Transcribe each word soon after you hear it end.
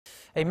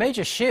A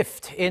major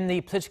shift in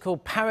the political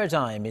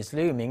paradigm is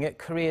looming at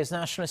Korea's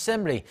National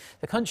Assembly.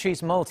 The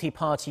country's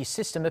multi-party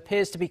system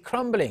appears to be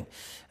crumbling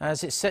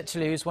as it's set to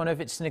lose one of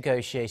its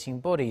negotiating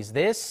bodies.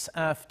 This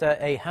after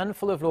a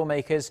handful of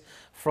lawmakers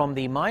from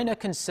the minor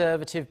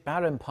conservative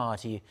Bareun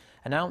Party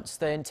announced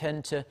they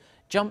intend to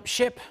jump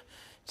ship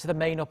to the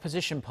main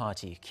opposition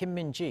party.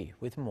 Moon Jae-in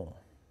with more.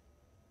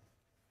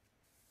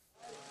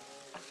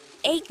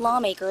 8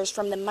 lawmakers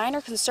from the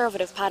minor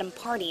conservative Bareun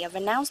Party have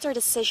announced their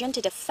decision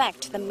to defect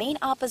to the main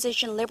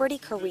opposition Liberty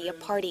Korea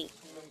Party.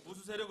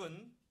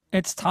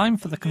 It's time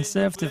for the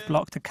conservative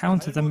bloc to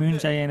counter the Moon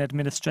Jae-in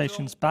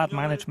administration's bad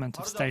management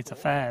of state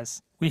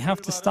affairs. We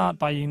have to start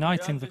by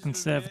uniting the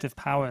conservative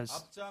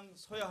powers.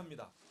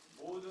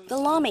 The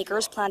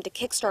lawmakers plan to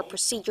kickstart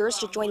procedures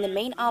to join the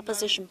main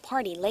opposition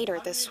party later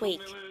this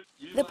week.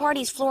 The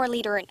party's floor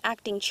leader and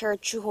acting chair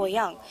Ju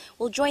Ho-young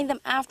will join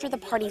them after the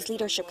party's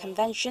leadership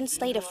convention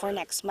slated for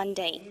next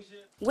Monday.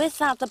 With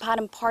that, the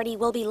Bareun Party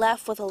will be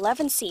left with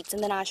 11 seats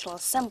in the National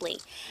Assembly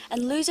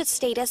and lose its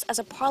status as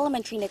a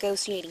parliamentary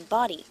negotiating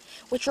body,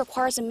 which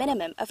requires a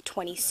minimum of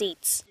 20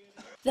 seats.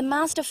 The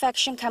mass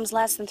defection comes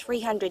less than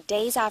 300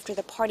 days after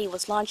the party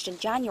was launched in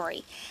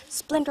January,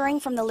 splintering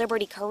from the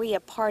Liberty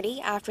Korea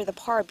Party after the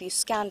power abuse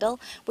scandal,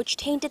 which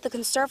tainted the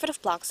conservative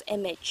bloc's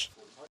image.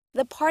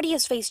 The party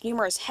has faced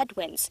numerous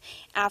headwinds.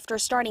 After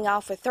starting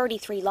off with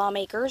 33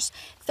 lawmakers,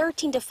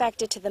 13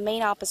 defected to the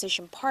main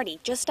opposition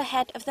party just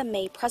ahead of the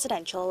May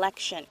presidential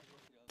election.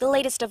 The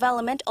latest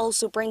development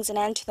also brings an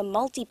end to the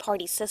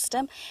multi-party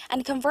system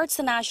and converts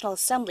the National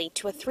Assembly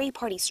to a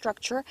 3-party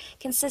structure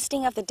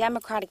consisting of the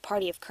Democratic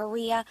Party of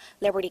Korea,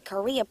 Liberty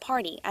Korea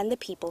Party, and the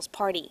People's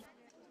Party.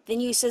 The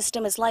new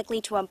system is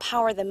likely to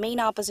empower the main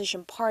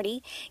opposition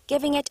party,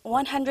 giving it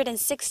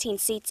 116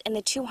 seats in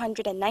the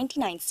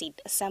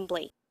 299-seat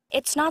assembly.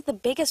 It's not the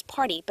biggest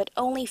party, but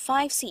only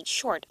 5 seats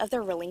short of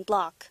the ruling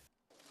bloc.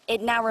 It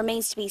now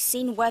remains to be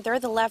seen whether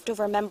the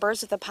leftover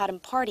members of the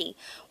Bareun Party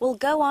will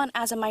go on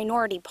as a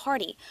minority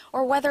party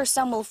or whether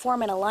some will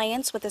form an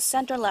alliance with the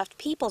center-left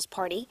People's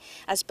Party,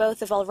 as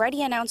both have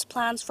already announced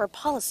plans for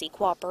policy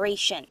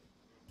cooperation.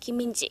 Kim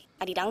Min-ji,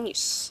 Arirang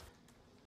News.